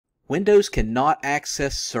Windows cannot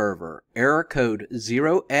access server. Error code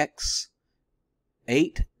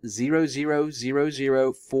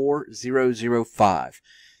 0x800004005.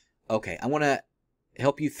 Okay, I want to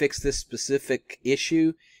help you fix this specific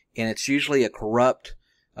issue, and it's usually a corrupt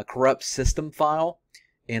system file.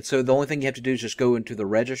 And so the only thing you have to do is just go into the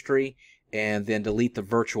registry and then delete the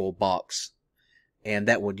virtual box, and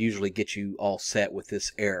that would usually get you all set with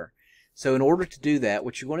this error. So in order to do that,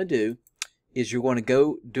 what you want to do is you're going to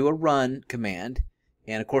go do a run command,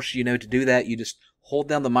 and of course, you know, to do that you just hold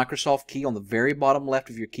down the Microsoft key on the very bottom left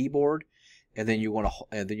of your keyboard, and then you want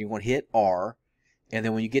to hit R, and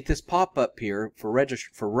then when you get this pop up here for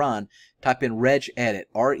run, type in regedit,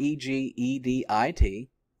 regedit,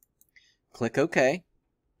 click OK,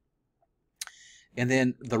 and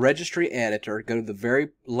then the Registry Editor, go to the very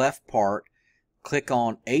left part, click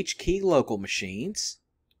on H key local machines.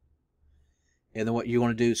 And then what you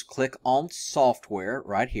want to do is click on software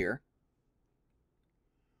right here.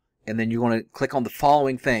 And then you want to click on the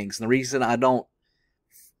following things. And the reason I don't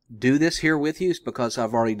do this here with you is because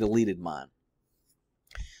I've already deleted mine.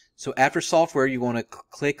 So after software, you want to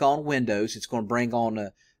click on Windows. It's going to bring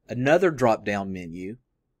on another drop-down menu.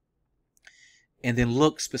 And then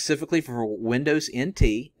look specifically for Windows NT.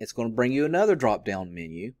 It's going to bring you another drop-down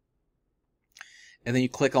menu. And then you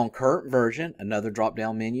click on Current Version, another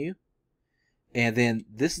drop-down menu. And then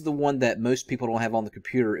this is the one that most people don't have on the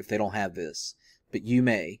computer if they don't have this, but you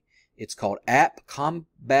may. It's called App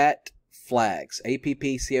Combat Flags,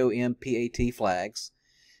 APPCOMPAT flags.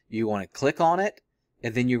 You want to click on it,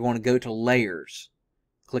 and then you're going to go to Layers.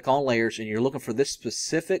 Click on Layers, and you're looking for this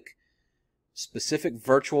specific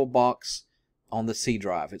virtual box on the C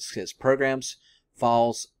drive. It says Programs,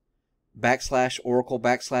 Files, /Oracle,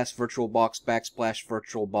 /VirtualBox,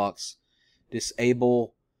 /VirtualBox,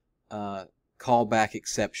 Disable callback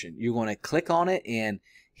exception. You're going to click on it and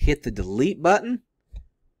hit the delete button,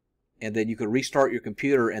 and then you can restart your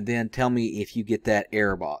computer and then tell me if you get that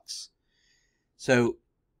error box. So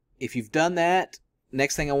if you've done that,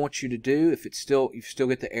 next thing I want you to do, if you still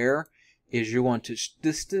get the error, is you want to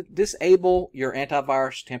disable your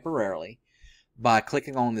antivirus temporarily by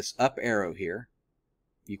clicking on this up arrow here.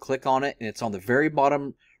 You click on it, and it's on the very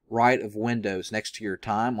bottom right of Windows next to your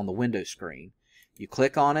time on the Windows screen. You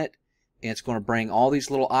click on it, and it's going to bring all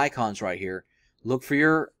these little icons right here. Look for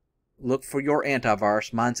your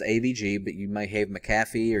antivirus. Mine's AVG, but you may have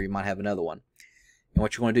McAfee, or you might have another one. And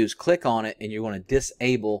what you're going to do is click on it, and you're going to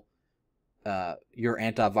disable your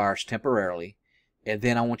antivirus temporarily. And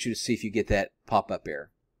then I want you to see if you get that pop-up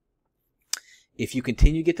error. If you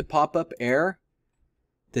continue to get the pop-up error,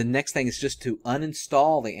 the next thing is just to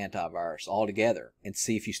uninstall the antivirus altogether and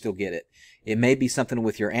see if you still get it. It may be something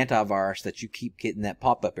with your antivirus that you keep getting that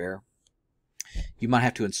pop-up error. You might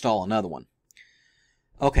have to install another one.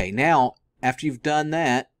 Okay, now after you've done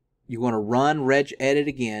that, you want to run regedit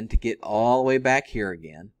again to get all the way back here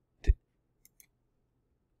again.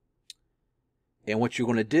 And what you're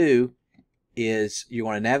going to do is you're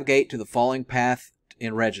going to navigate to the following path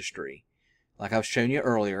in Registry. Like I was showing you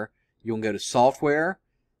earlier, you're going to go to Software,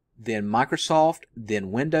 then Microsoft,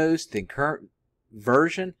 then Windows, then Current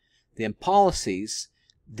Version, then Policies,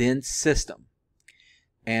 then System.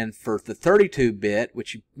 And for the 32-bit,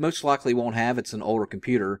 which you most likely won't have, it's an older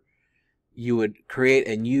computer, you would create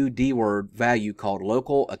a new DWORD value called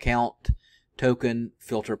Local Account Token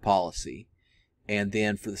Filter Policy. And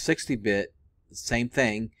then for the 60-bit, same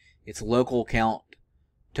thing, it's Local Account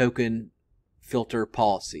Token Filter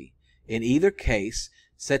Policy. In either case,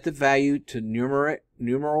 set the value to numeric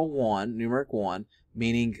 1,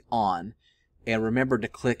 meaning on, and remember to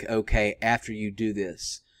click OK after you do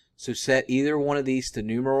this. So set either one of these to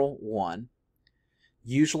numeral 1.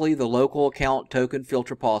 Usually the local account token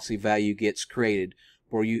filter policy value gets created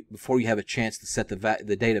before you have a chance to set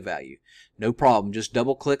the data value. No problem, just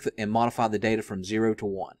double click and modify the data from 0 to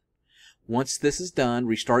 1. Once this is done,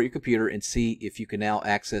 restart your computer and see if you can now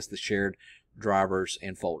access the shared drivers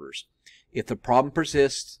and folders. If the problem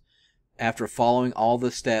persists after following all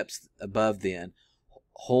the steps above, then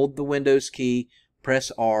hold the Windows key,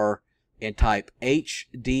 press R, and type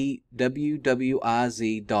hdwwiz.cpl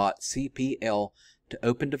to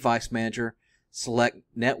open Device Manager, select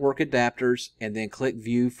Network Adapters, and then click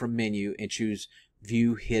View from menu and choose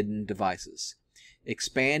View Hidden Devices.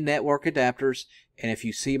 Expand Network Adapters, and if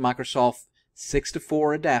you see Microsoft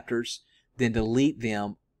 6-to-4 adapters, then delete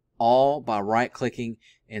them all by right-clicking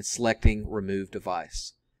and selecting Remove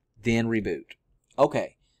Device. Then reboot.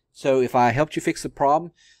 Okay, so if I helped you fix the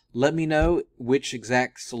problem, let me know which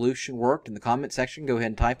exact solution worked in the comment section. Go ahead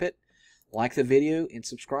and type it, like the video, and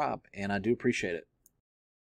subscribe, and I do appreciate it.